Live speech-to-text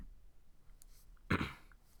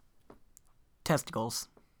testicles.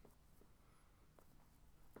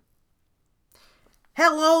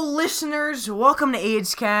 Hello, listeners. Welcome to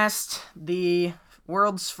AIDScast, the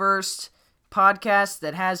world's first podcast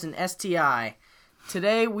that has an STI.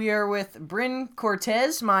 Today we are with Bryn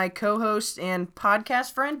Cortez, my co-host and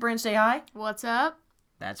podcast friend. Bryn, say hi. What's up?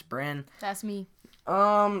 That's Bryn. That's me.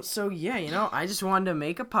 So yeah, I just wanted to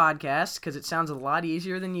make a podcast because it sounds a lot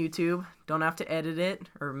easier than YouTube. Don't have to edit it,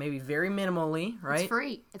 or maybe very minimally, right? It's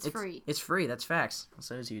free. It's free. It's free, that's facts.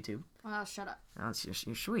 So is YouTube. Oh, shut up. Oh,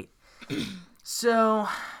 you're sweet. So,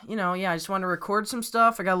 I just wanted to record some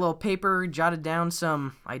stuff. I got a little paper, jotted down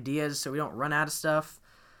some ideas so we don't run out of stuff.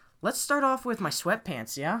 Let's start off with my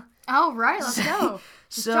sweatpants, yeah? Oh, right, let's go.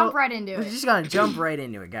 Just jump right into it. We're just gonna jump right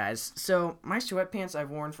into it, guys. So, my sweatpants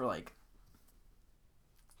I've worn for like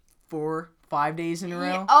 4-5 days in a row.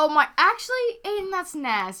 Yeah. Oh my, actually, Aiden, that's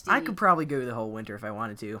nasty. I could probably go the whole winter if I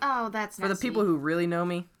wanted to. Oh, that's nasty. For the people who really know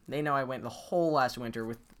me, they know I went the whole last winter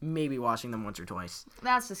with maybe washing them once or twice.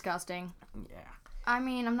 That's disgusting. Yeah. I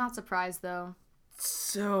mean, I'm not surprised, though.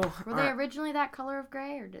 So... Were they originally that color of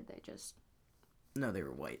gray, or did they just... No, they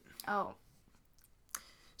were white. Oh.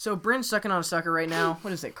 So, Bryn's sucking on a sucker right now.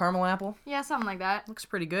 What is it, caramel apple? Yeah, something like that. Looks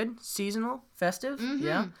pretty good. Seasonal, festive, Mm-hmm.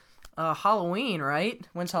 yeah. Halloween, right?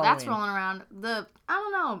 When's Halloween? That's rolling around. I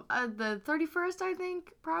don't know, the 31st, I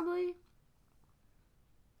think, probably.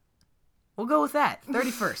 We'll go with that,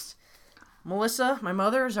 31st. Melissa, my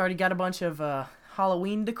mother, has already got a bunch of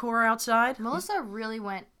Halloween decor outside. Melissa really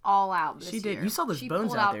went all out this year. She did. You saw those she bones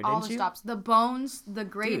pulled out out there, all didn't the you? stops. The bones, the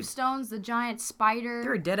gravestones, the giant spider. There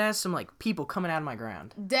were dead-ass some, people coming out of my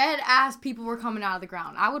ground. Dead-ass people were coming out of the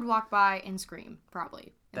ground. I would walk by and scream,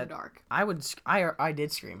 probably, in the dark. I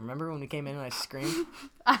did scream. Remember when we came in and I screamed?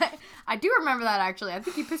 I do remember that, actually. I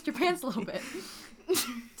think you pissed your pants a little bit.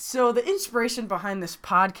 So, the inspiration behind this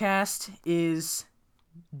podcast is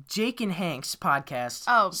Jake and Hank's podcast.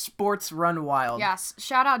 Oh. Sports Run Wild. Yes.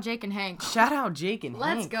 Shout out Jake and Hank. Shout out Jake and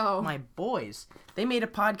Hank. Let's go. My boys. They made a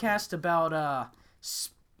podcast about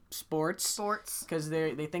sports. Sports. Because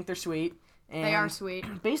they think they're sweet. And They are sweet.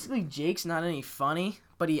 Basically, Jake's not any funny,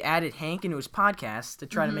 but he added Hank into his podcast to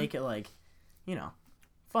try to make it,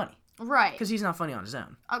 funny. Right. Because he's not funny on his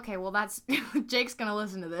own. Okay, well, that's... Jake's gonna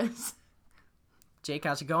listen to this. Jake,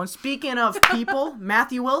 how's it going? Speaking of people,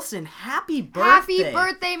 Matthew Wilson, happy birthday. Happy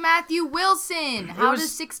birthday, Matthew Wilson! How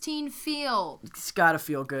does 16 feel? It's gotta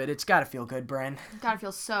feel good. It's gotta feel good, Bren. Gotta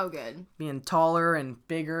feel so good. Being taller and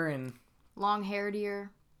bigger and... Long hair,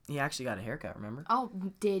 dear. He actually got a haircut, remember? Oh,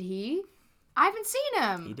 did he? I haven't seen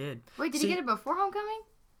him. He did. Wait, did he get it before homecoming?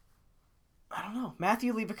 I don't know.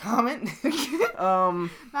 Matthew, leave a comment.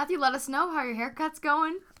 Matthew, let us know how your haircut's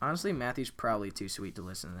going. Honestly, Matthew's probably too sweet to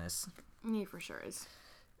listen to this. He for sure is.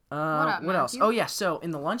 What else? Matthew? Oh, yeah. So,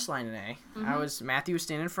 in the lunch line today, Matthew was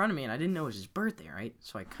standing in front of me, and I didn't know it was his birthday, right?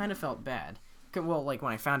 So, I kind of felt bad. Well,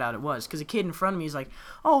 when I found out it was. Because a kid in front of me is like,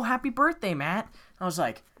 oh, happy birthday, Matt. I was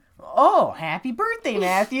like, oh, happy birthday,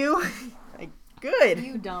 Matthew. Good.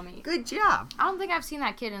 You dummy. Good job. I don't think I've seen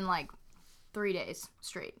that kid in 3 days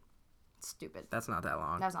straight. Stupid. That's not that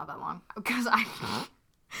long. That's not that long. Because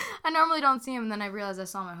I normally don't see him, and then I realized I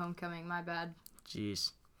saw him at homecoming. My bad.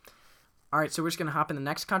 Jeez. All right, so we're just going to hop in the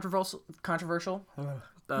next controversial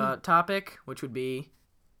topic, which would be...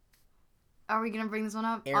 Are we going to bring this one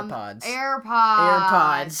up? AirPods.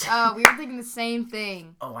 AirPods. Oh, we were thinking the same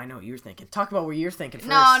thing. Oh, I know what you're thinking. Talk about what you're thinking first.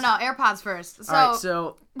 No, AirPods first. So... All right,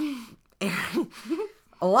 so...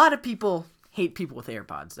 a lot of people hate people with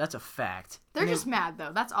AirPods. That's a fact. They're just mad,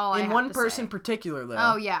 though. That's all I have to say. And one person in particular, though.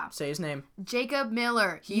 Oh, yeah. Say his name. Jacob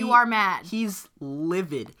Miller. You are mad. He's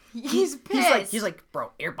livid. He's pissed. He's like,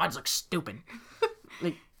 bro, AirPods look stupid.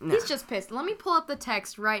 No. He's just pissed. Let me pull up the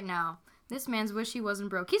text right now. This man's wish he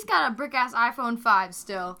wasn't broke. He's got a brick-ass iPhone 5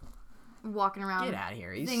 still. Walking around. Get out of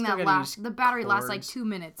here. He's Thing still that gotta lasts. use The battery lasts cords. 2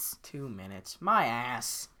 minutes. 2 minutes. My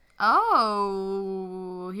ass.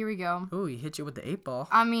 Oh, here we go. Ooh, he hit you with the 8-ball.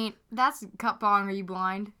 I mean, that's cup pong. Are you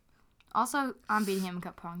blind? Also, I'm beating him in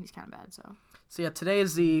cup pong. He's kind of bad, so. So, yeah,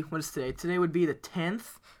 what is today? Today would be the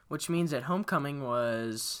 10th, which means that homecoming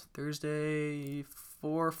was Thursday,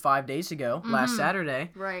 4 or 5 days ago, last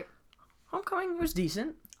Saturday. Right. Homecoming was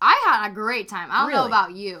decent. I had a great time. I don't know Really?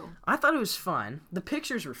 about you. I thought it was fun. The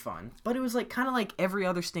pictures were fun, but it was kind of like every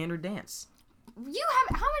other standard dance. How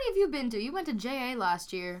many have you been to? You went to JA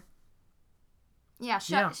last year. Yeah,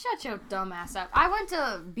 shut your dumb ass up. I went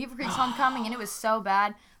to Beaver Creek's homecoming and it was so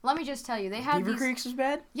bad. Let me just tell you, they had Beaver Creek's was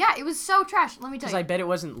bad? Yeah, it was so trash. Let me tell Because you. I bet it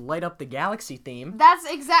wasn't Light Up the Galaxy theme. That's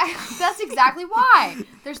exactly why.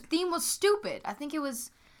 Their theme was stupid. I think it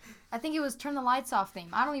was Turn the Lights Off theme.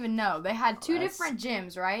 I don't even know. They had two different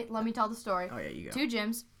gyms, right? Let me tell the story. Oh, yeah, you go. 2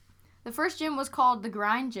 gyms. The first gym was called the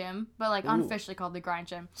Grind Gym, but like Ooh. unofficially called the Grind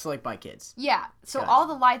Gym. So like by kids. Yeah. So Gotcha. all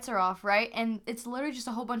the lights are off, right? And it's literally just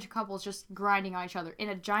a whole bunch of couples just grinding on each other in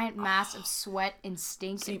a giant mass of sweat and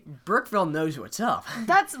stink. See, Brookville knows what's up.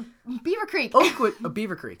 That's Beaver Creek. Oakwood,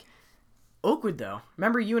 Beaver Creek. Oakwood, though.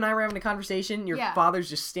 Remember you and I were having a conversation? Your Yeah. father's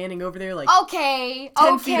just standing over there like Okay.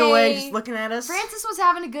 10 feet away just looking at us. Francis was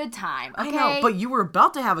having a good time. Okay. I know, but you were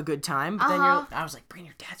about to have a good time. But then I was like, Bryn,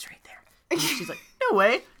 your dad's right there. And she's like, no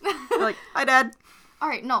way. You're like, hi, Dad. All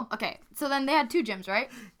right, no, okay. So then they had two gyms, right?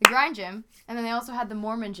 The Grind Gym, and then they also had the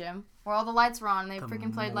Mormon Gym, where all the lights were on, and they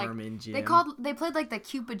freaking played Mormon like Gym. they played like the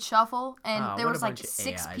Cupid Shuffle, and there what a was like bunch of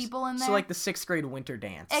 6 AIs. people in there. So like the 6th grade winter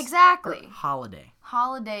dance. Exactly. Or holiday.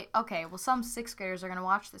 Holiday. Okay, well some 6th graders are gonna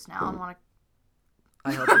watch this now and want to.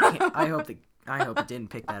 I hope they can't, I hope it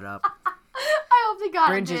didn't pick that up. I hope they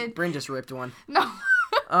got it. Did. Bryn just ripped one. No.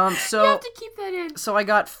 So you have to keep that in. So I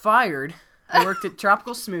got fired. I worked at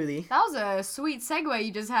Tropical Smoothie. That was a sweet segue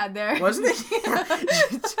you just had there. Wasn't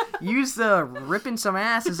it? Use the ripping some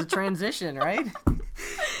ass as a transition, right?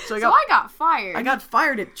 So I got fired. I got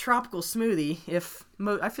fired at Tropical Smoothie.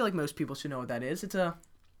 I feel like most people should know what that is. It's a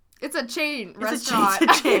chain restaurant.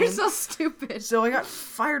 It's a chain. You're so stupid. So I got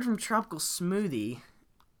fired from Tropical Smoothie,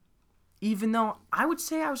 even though I would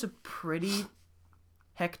say I was a pretty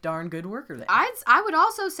heck darn good worker there. I would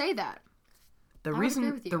also say that. The would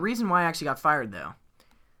agree with you. reason why I actually got fired though,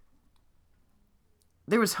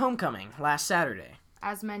 there was homecoming last Saturday.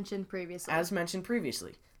 As mentioned previously.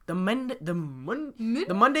 The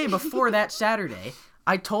Monday before that Saturday,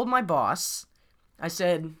 I told my boss, I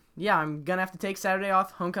said, yeah, I'm gonna have to take Saturday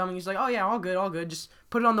off, homecoming. He's like, oh yeah, all good. Just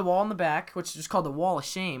put it on the wall in the back, which is just called the Wall of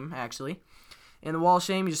Shame, actually. And the Wall of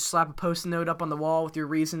Shame, you just slap a post-it note up on the wall with your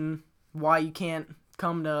reason why you can't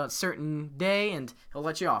come to a certain day, and he'll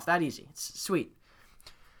let you off. That easy. It's sweet.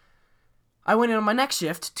 I went in on my next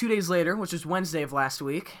shift 2 days later, which was Wednesday of last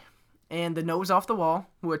week, and the note was off the wall,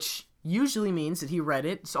 which usually means that he read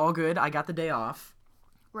it. It's all good. I got the day off.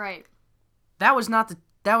 Right. It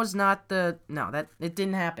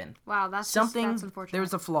didn't happen. Wow, that's unfortunate. There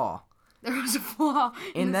was a flaw. There was a flaw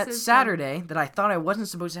in that system. Saturday that I thought I wasn't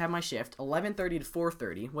supposed to have my shift, 11:30 to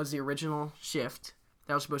 4:30 was the original shift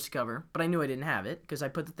that I was supposed to cover, but I knew I didn't have it because I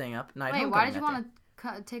put the thing up. And wait, why did you want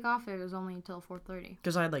to take off if it was only until 4:30?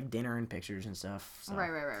 Because I had like dinner and pictures and stuff. So.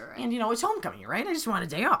 Right. And it's homecoming, right? I just want a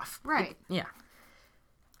day off. Right. Yeah.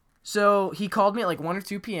 So he called me at like 1 or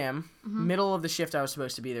 2 p.m., middle of the shift I was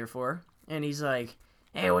supposed to be there for, and he's like,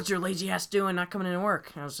 hey, what's your lazy ass doing not coming into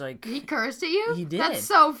work? And I was like... He cursed at you? He did. That's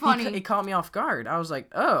so funny. He caught me off guard. I was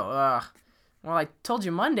like, well, I told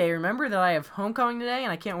you Monday, remember that I have homecoming today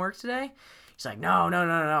and I can't work today? He's like, no. And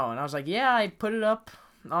I was like, yeah, I put it up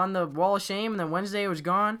on the Wall of Shame, and then Wednesday it was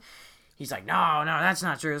gone. He's like, no, that's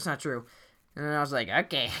not true. And then I was like,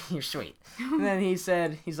 okay, you're sweet. And then he's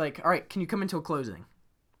like, all right, can you come into a closing?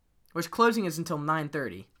 Which closing is until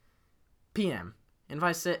 9:30 p.m. And if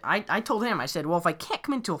I said, I told him, I said, well, if I can't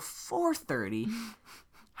come until 4:30,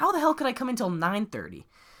 how the hell could I come until 9:30?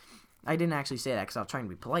 I didn't actually say that because I was trying to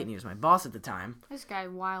be polite, and he was my boss at the time. This guy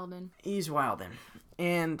wildin'. He's wildin'.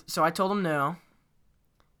 And so I told him no.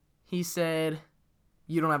 He said,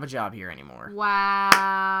 you don't have a job here anymore.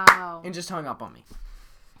 Wow. And just hung up on me.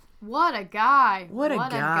 What a guy. What a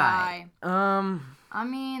guy. I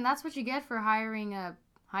mean, that's what you get for hiring a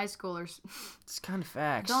high schoolers. It's kind of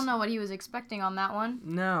facts. Don't know what he was expecting on that one.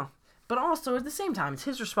 No. But also, at the same time, it's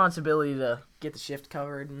his responsibility to get the shift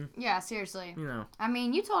covered. And yeah, seriously. You know. I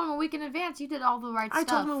mean, you told him a week in advance. You did all the right stuff. I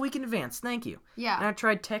told him a week in advance. Thank you. Yeah. And I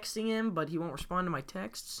tried texting him, but he won't respond to my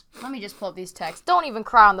texts. Let me just pull up these texts. Don't even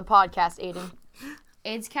cry on the podcast, Aiden.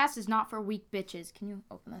 AIDScast is not for weak bitches. Can you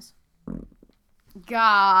open this?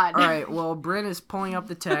 God. All right, well, Bryn is pulling up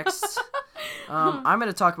the texts. I'm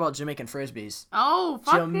going to talk about Jamaican Frisbees. Oh,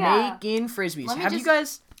 fuck Jamaican Frisbees. Have you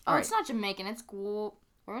guys... Oh, it's not Jamaican. It's...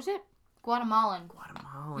 Where is it? Guatemalan.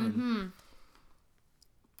 Mm-hmm.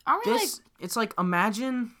 Aren't we It's like,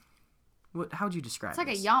 imagine... How would you describe it? It's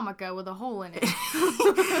like a yarmulke with a hole in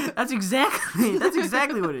it. That's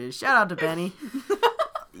exactly what it is. Shout out to Benny.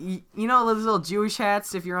 You know those little Jewish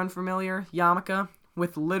hats, if you're unfamiliar? Yarmulke?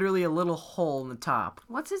 With literally a little hole in the top.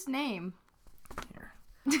 What's his name?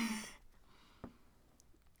 Here.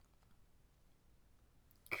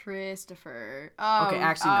 Christopher. Okay,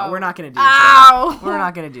 actually, no. We're not going to do this right now. We're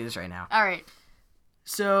not going to do this right now. All right.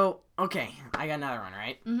 So, okay. I got another one,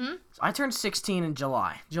 right? Mm-hmm. So I turned 16 in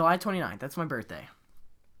July. July 29th. That's my birthday.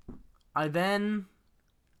 I didn't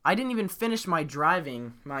even finish my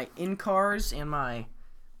driving, my in-cars, and my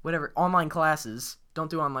whatever, online classes. Don't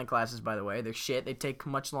do online classes, by the way. They're shit. They take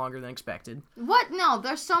much longer than expected. What? No,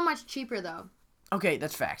 they're so much cheaper, though. Okay,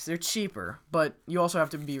 that's facts. They're cheaper, but you also have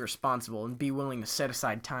to be responsible and be willing to set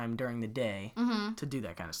aside time during the day to do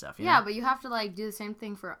that kind of stuff. You know? But you have to like do the same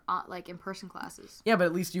thing for like in-person classes. Yeah, but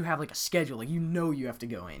at least you have like a schedule. Like you have to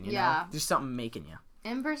go in. You know, there's something making you.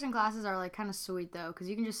 In-person classes are like kind of sweet though, because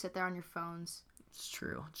you can just sit there on your phones. It's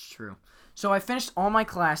true. It's true. So I finished all my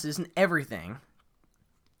classes and everything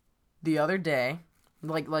the other day,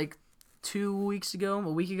 like 2 weeks ago,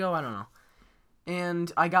 a week ago, I don't know.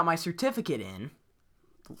 And I got my certificate in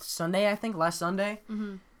Sunday, I think, last Sunday.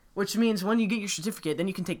 Mm-hmm. Which means when you get your certificate, then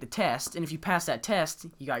you can take the test, and if you pass that test,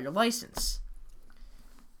 you got your license.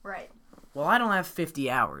 Right. Well, I don't have 50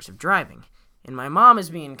 hours of driving. And my mom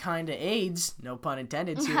is being kind of AIDS, no pun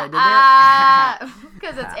intended, see what I did there?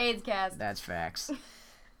 Because it's AIDS cast. That's facts.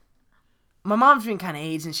 My mom's being kind of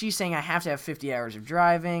AIDS, and she's saying I have to have 50 hours of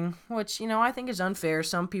driving, which, I think is unfair.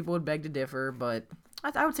 Some people would beg to differ, but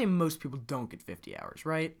I would say most people don't get 50 hours,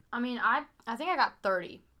 right? I mean, I think I got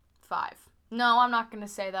 35. No, I'm not going to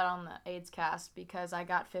say that on the AIDS cast, because I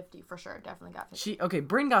got 50 for sure. Definitely got 50.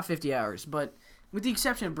 Bryn got 50 hours, but with the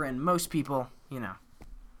exception of Bryn, most people,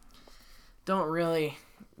 don't really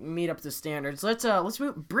meet up to standards. Let's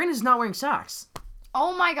move. Bryn is not wearing socks.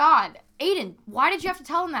 Oh my god. Aiden, why did you have to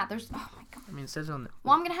tell him that? Oh my god. I mean, it says on the...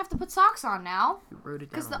 Well, I'm going to have to put socks on now. You wrote it down.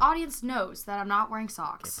 Because the audience knows that I'm not wearing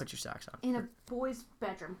socks. Okay, put your socks on. In a boy's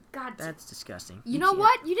bedroom. God. That's disgusting. You know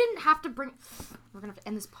what? You didn't have to bring... We're going to have to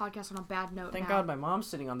end this podcast on a bad note Thank God my mom's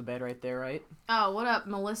sitting on the bed right there, right? Oh, what up,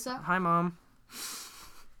 Melissa? Hi, Mom.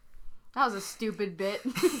 That was a stupid bit.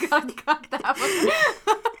 Gotta cut that one.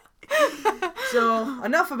 So,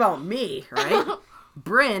 enough about me, right?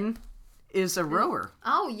 Bryn is a rower.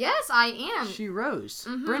 Oh, yes, I am. She rows.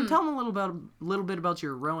 Mm-hmm. Bryn, tell them a little bit about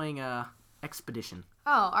your rowing expedition.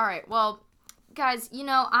 Oh, all right. Well, guys,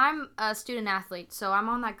 I'm a student athlete, so I'm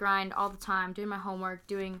on that grind all the time, doing my homework,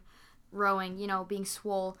 doing rowing, being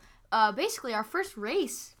swole. Basically, our first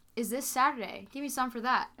race is this Saturday. Give me some for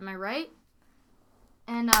that. Am I right?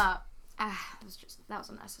 And, that was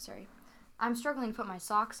unnecessary. I'm struggling to put my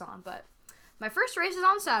socks on, but my first race is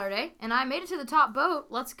on Saturday, and I made it to the top boat.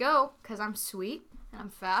 Let's go, because I'm sweet, and I'm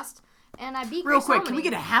fast, and I beat Real quick, can we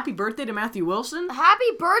get a happy birthday to Matthew Wilson? Happy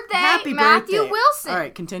birthday, Matthew Wilson! All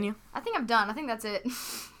right, continue. I think I'm done. I think that's it.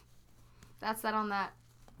 That's that on that.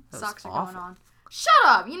 Socks are going on. Shut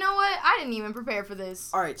up! You know what? I didn't even prepare for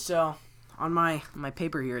this. All right, so on my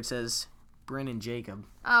paper here it says Bryn and Jacob.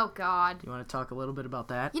 Oh, God. You want to talk a little bit about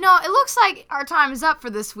that? It looks like our time is up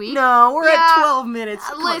for this week. No, we're at 12 minutes.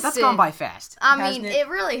 Listen, that's gone by fast. It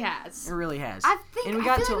really has. It really has. I feel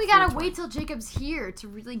like we gotta wait till Jacob's here to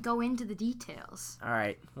really go into the details. All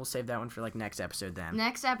right, we'll save that one for next episode then.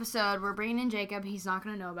 Next episode, we're bringing in Jacob. He's not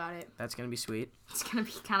gonna know about it. That's gonna be sweet. It's gonna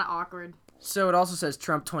be kind of awkward. So it also says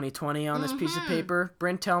Trump 2020 on this piece of paper.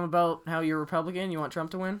 Bryn, tell him about how you're Republican. You want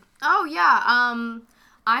Trump to win? Oh yeah.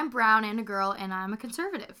 I'm brown and a girl, and I'm a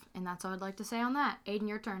conservative. And that's all I'd like to say on that. Aiden,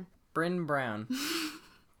 your turn. Bryn Brown.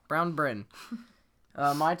 Brown Bryn.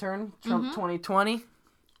 My turn. Trump 2020.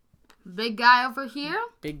 Big guy over here.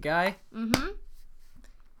 Big guy. Mm-hmm.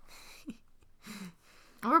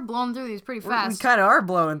 We're blowing through these pretty fast. We kind of are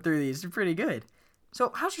blowing through these. They're pretty good.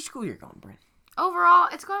 So, how's your school year going, Bryn? Overall,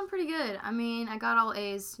 it's going pretty good. I mean, I got all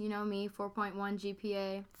A's. You know me, 4.1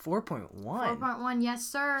 GPA. 4.1? 4.1, yes,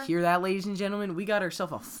 sir. Hear that, ladies and gentlemen? We got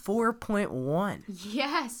ourselves a 4.1.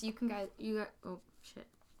 Yes, oh, shit.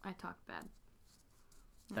 I talked bad.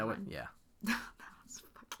 Yeah.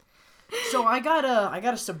 So I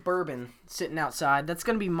got a Suburban sitting outside. That's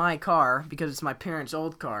gonna be my car because it's my parents'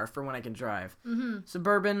 old car for when I can drive. Mm-hmm.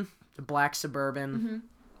 Suburban, the black Suburban.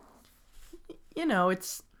 Mm-hmm.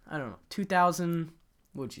 It's, I don't know, 2000.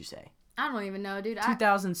 What'd you say? I don't even know, dude.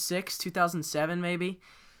 2006, 2007, maybe.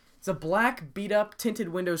 It's a black, beat-up, tinted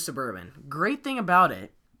window Suburban. Great thing about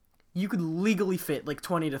it, you could legally fit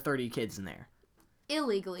 20 to 30 kids in there.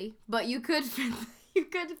 Illegally, but you could fit. You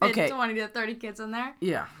could fit 20 to 30 kids in there.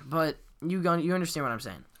 Yeah, but you understand what I'm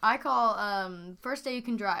saying. I call first day you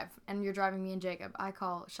can drive, and you're driving me and Jacob. I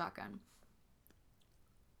call shotgun.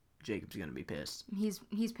 Jacob's gonna be pissed.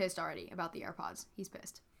 He's pissed already about the AirPods. He's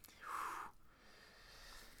pissed.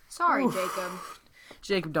 Sorry, Jacob.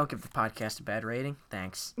 Jacob, don't give the podcast a bad rating.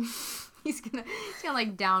 Thanks. he's gonna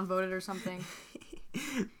downvote it or something.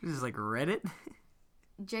 This is like Reddit.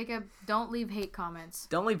 Jacob, don't leave hate comments.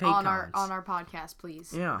 Don't leave hate comments on our podcast,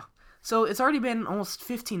 please. Yeah. So it's already been almost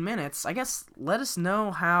 15 minutes. I guess let us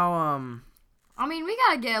know how. I mean, we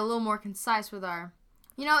gotta get a little more concise with our.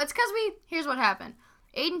 It's because here's what happened.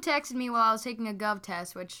 Aiden texted me while I was taking a gov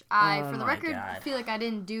test, which I, for the record, feel like I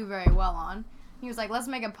didn't do very well on. He was like, let's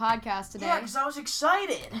make a podcast today. Yeah, because I was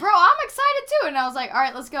excited. Bro, I'm excited too. And I was like, all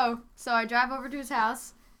right, let's go. So I drive over to his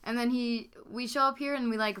house, and then we show up here, and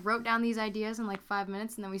we like wrote down these ideas in like 5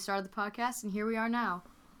 minutes, and then we started the podcast, and here we are now.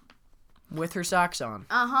 With her socks on.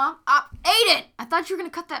 Uh-huh. Aiden! I thought you were going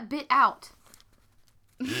to cut that bit out.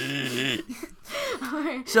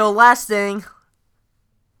 So last thing,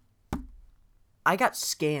 I got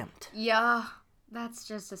scammed. Yeah, that's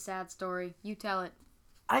just a sad story. You tell it.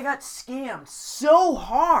 I got scammed so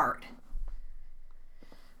hard.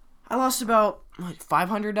 I lost about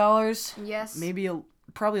 $500. Yes. Maybe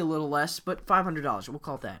probably a little less, but $500. We'll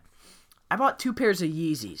call it that. I bought 2 pairs of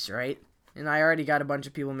Yeezys, right? And I already got a bunch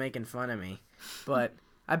of people making fun of me. But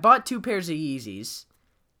I bought 2 pairs of Yeezys.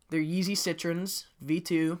 They're Yeezy Citrons,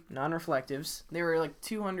 V2, non-reflectives. They were like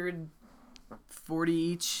 $240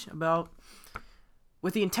 each, about.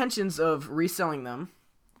 With the intentions of reselling them.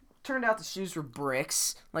 Turned out the shoes were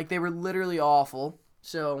bricks. Like, they were literally awful.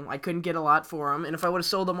 So I couldn't get a lot for them. And if I would have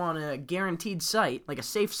sold them on a guaranteed site, like a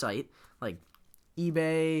safe site, like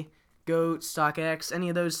eBay, Goat, StockX, any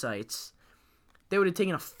of those sites, they would have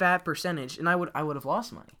taken a fat percentage, and I would have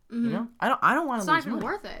lost money. Mm-hmm. You know, I don't want to lose money. It's not even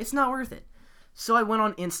worth it. It's not worth it. So I went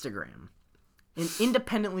on Instagram and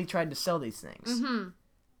independently tried to sell these things. Mm-hmm.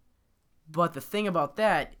 But the thing about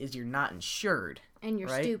that is you're not insured. And you're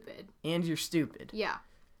right? stupid. And you're stupid. Yeah.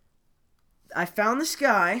 I found this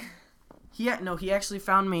guy. He actually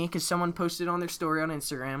found me because someone posted on their story on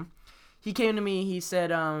Instagram. He came to me. He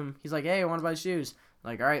said, he's like, hey, I want to buy shoes.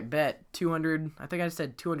 Like, all right, bet 200. I think I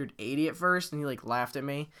said 280 at first, and he like laughed at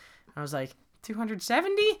me. I was like,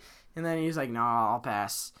 270? And then he was like, no, I'll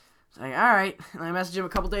pass. I was like, all right. And I messaged him a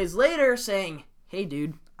couple days later saying, hey,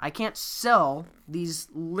 dude, I can't sell these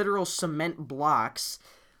literal cement blocks.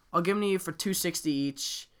 I'll give them to you for $260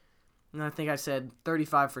 each. And I think I said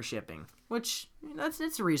 $35 for shipping, which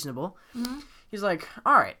it's reasonable. Mm-hmm. He's like,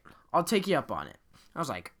 all right, I'll take you up on it. I was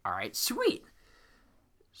like, all right, sweet.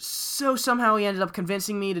 So somehow he ended up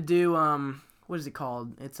convincing me to do what is it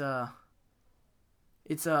called? It's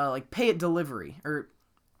like pay at delivery or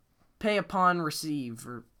pay upon receive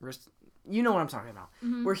or you know what I'm talking about.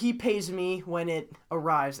 Mm-hmm. Where he pays me when it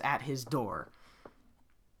arrives at his door.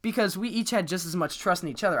 Because we each had just as much trust in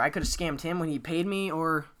each other. I could have scammed him when he paid me,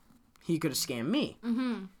 or he could have scammed me.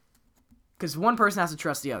 Mm-hmm. Because one person has to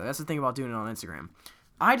trust the other. That's the thing about doing it on Instagram.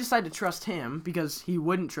 I decided to trust him because he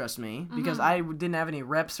wouldn't trust me, because I didn't have any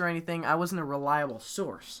reps or anything. I wasn't a reliable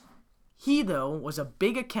source. He, though, was a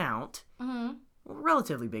big account, Mm-hmm.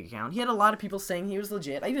 relatively big account. He had a lot of people saying he was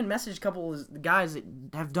legit. I even messaged a couple of the guys that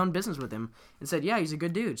have done business with him and said, yeah, he's a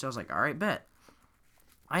good dude. So I was like, all right, bet.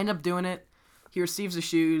 I end up doing it. He receives the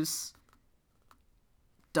shoes,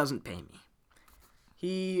 doesn't pay me.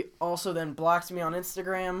 He also then blocks me on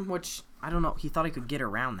Instagram, which, I don't know, he thought I could get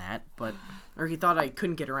around that, or he thought I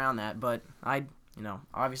couldn't get around that, but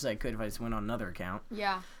obviously I could if I just went on another account.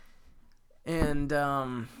 Yeah.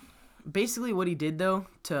 And, basically what he did, though,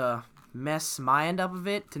 to mess my end up of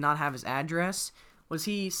it, to not have his address, was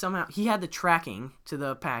he had the tracking to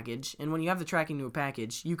the package, and when you have the tracking to a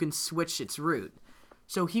package, you can switch its route.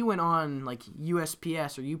 So he went on, like,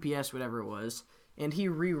 USPS or UPS, whatever it was, and he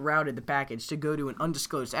rerouted the package to go to an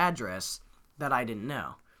undisclosed address that I didn't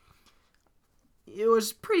know. It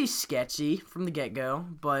was pretty sketchy from the get-go,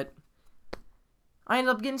 but I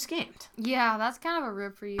ended up getting scammed. Yeah, that's kind of a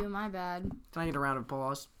rip for you. My bad. Can I get a round of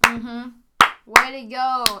applause? Mm-hmm. Way to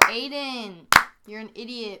go, Aiden. You're an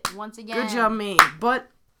idiot once again. Good job, me. But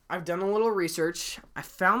I've done a little research. I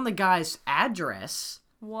found the guy's address.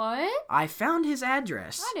 What? I found his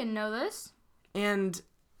address. I didn't know this. And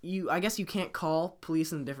I guess you can't call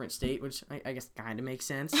police in a different state, which I guess kind of makes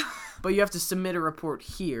sense. But you have to submit a report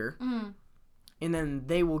here. Mm-hmm. And then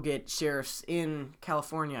they will get sheriffs in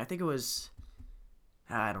California. I think it was...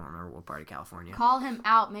 I don't remember what part of California. Call him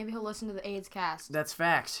out. Maybe he'll listen to the AIDS cast. That's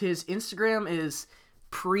facts. His Instagram is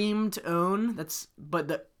premed-own. But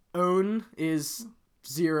the own is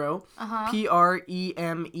 0. Uh-huh.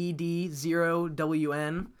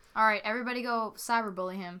 PREMED0WN. All right, everybody go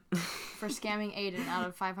cyberbully him for scamming Aiden out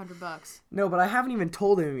of $500. No, but I haven't even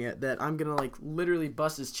told him yet that I'm gonna literally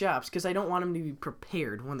bust his chops because I don't want him to be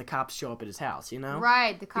prepared when the cops show up at his house. You know?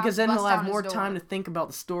 Right. The cops Because then he'll bust have down more his time door. to think about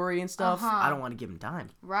the story and stuff. Uh-huh. I don't want to give him time.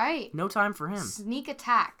 Right. No time for him. Sneak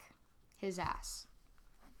attack his ass.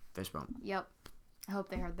 Fist bump. Yep. I hope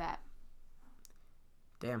they heard that.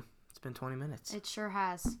 Damn, it's been 20 minutes. It sure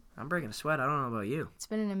has. I'm breaking a sweat. I don't know about you. It's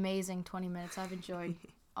been an amazing 20 minutes. I've enjoyed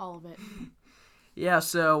all of it. Yeah,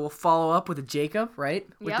 so we'll follow up with a Jacob, right?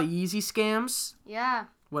 With Yep. the Yeezy scams. Yeah.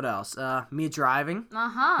 What else? Me driving.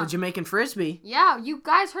 Uh-huh. The Jamaican Frisbee. Yeah, you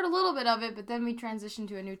guys heard a little bit of it, but then we transitioned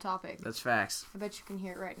to a new topic. That's facts. I bet you can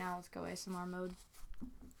hear it right now. Let's go ASMR mode.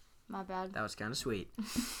 My bad. That was kind of sweet.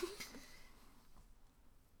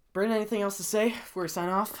 Brandon, anything else to say before we sign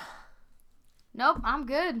off? Nope, I'm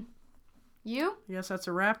good. You? I guess that's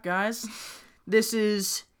a wrap, guys. This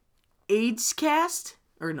is AIDScast.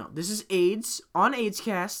 Or no, this is AIDS on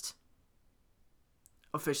AIDScast.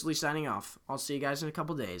 Officially signing off. I'll see you guys in a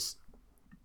couple days.